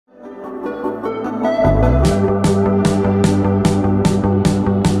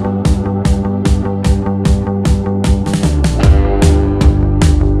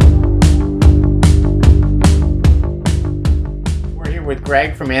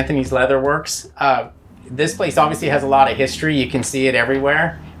Greg from Anthony's Leatherworks. This place obviously has a lot of history. You can see it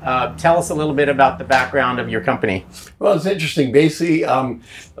everywhere. Tell us a little bit about the background of your company. Well, it's interesting. Basically,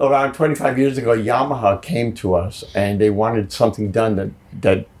 around 25 years ago, Yamaha came to us and they wanted something done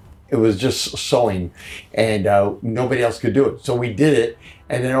that it was just sewing, and nobody else could do it. So we did it,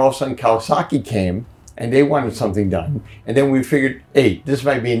 and then all of a sudden Kawasaki came and they wanted something done. And then we figured, hey, this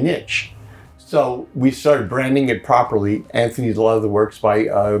might be a niche. So we started branding it properly, Anthony's Leatherworks,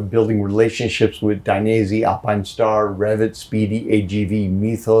 by building relationships with Dainese, Alpine Star, Revit, Speedy, AGV,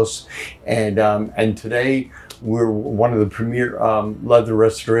 Mythos, and today we're one of the premier leather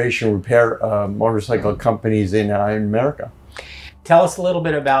restoration repair motorcycle companies in America. Tell us a little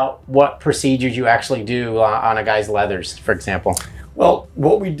bit about what procedures you actually do on a guy's leathers, for example. Well,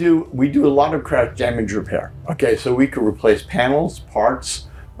 what we do a lot of crash damage repair. Okay, so we could replace panels, parts,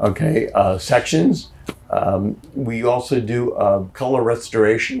 okay, sections. We also do color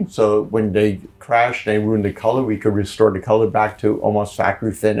restoration. So when they crash, they ruin the color, we could restore the color back to almost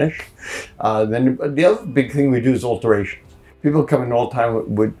factory finish. Then the other big thing we do is alterations. People come in all the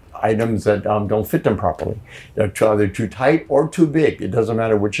time with items that don't fit them properly. They're either too tight or too big. It doesn't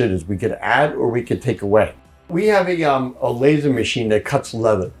matter which it is. We could add or we could take away. We have a laser machine that cuts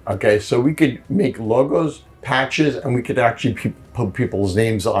leather. Okay, so we could make logos, patches, and we could actually put people's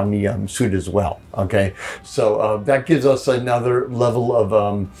names on the suit as well. Okay, so that gives us another level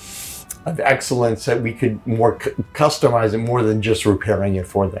of excellence that we could more customize it more than just repairing it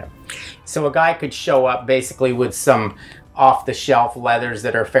for them. So a guy could show up basically with some off-the-shelf leathers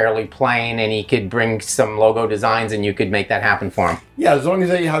that are fairly plain, and he could bring some logo designs and you could make that happen for him. Yeah, as long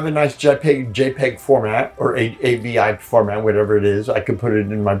as you have a nice JPEG format or AVI format, whatever it is, I could put it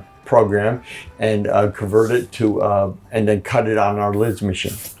in my program and convert it to and then cut it on our lids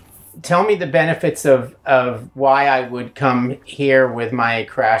machine. Tell me the benefits of why I would come here with my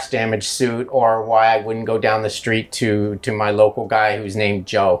crash damage suit, or why I wouldn't go down the street to my local guy who's named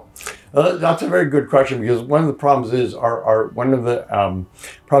Joe. That's a very good question, because one of the problems is one of the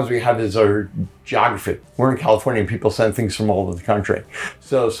problems we have is our geography. We're in California and people send things from all over the country.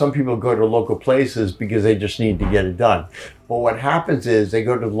 So some people go to local places because they just need to get it done. But what happens is they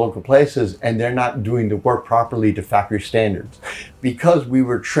go to the local places and they're not doing the work properly to factory standards. Because we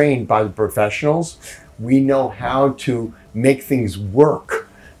were trained by the professionals, we know how to make things work.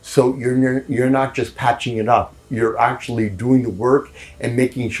 So you're not just patching it up. You're actually doing the work and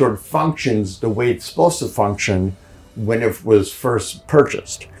making sure it functions the way it's supposed to function when it was first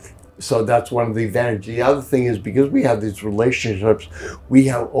purchased. So that's one of the advantages. The other thing is, because we have these relationships, we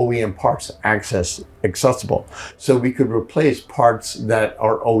have OEM parts accessible. So we could replace parts that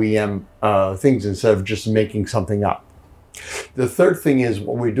are OEM things instead of just making something up. The third thing is,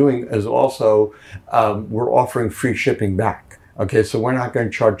 what we're doing is also we're offering free shipping back. Okay, so we're not going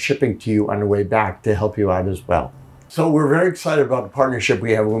to charge shipping to you on the way back to help you out as well. So we're very excited about the partnership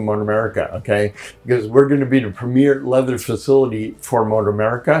we have with MotoAmerica, okay? Because we're going to be the premier leather facility for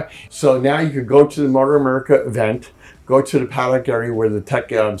MotoAmerica. So now you could go to the MotoAmerica event, go to the paddock area where the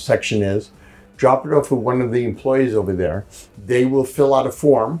tech section is, drop it off with one of the employees over there. They will fill out a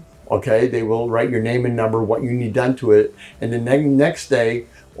form, okay? They will write your name and number, what you need done to it, and the next day,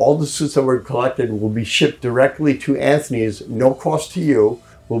 all the suits that were collected will be shipped directly to Anthony's, no cost to you,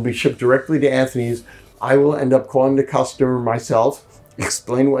 will be shipped directly to Anthony's. I will end up calling the customer myself,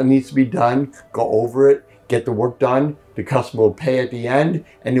 explain what needs to be done, go over it, get the work done. The customer will pay at the end,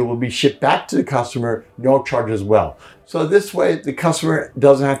 and it will be shipped back to the customer, no charge as well. So this way, the customer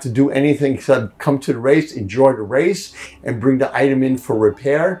doesn't have to do anything except come to the race, enjoy the race, and bring the item in for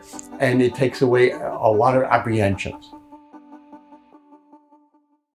repair, and it takes away a lot of apprehensions.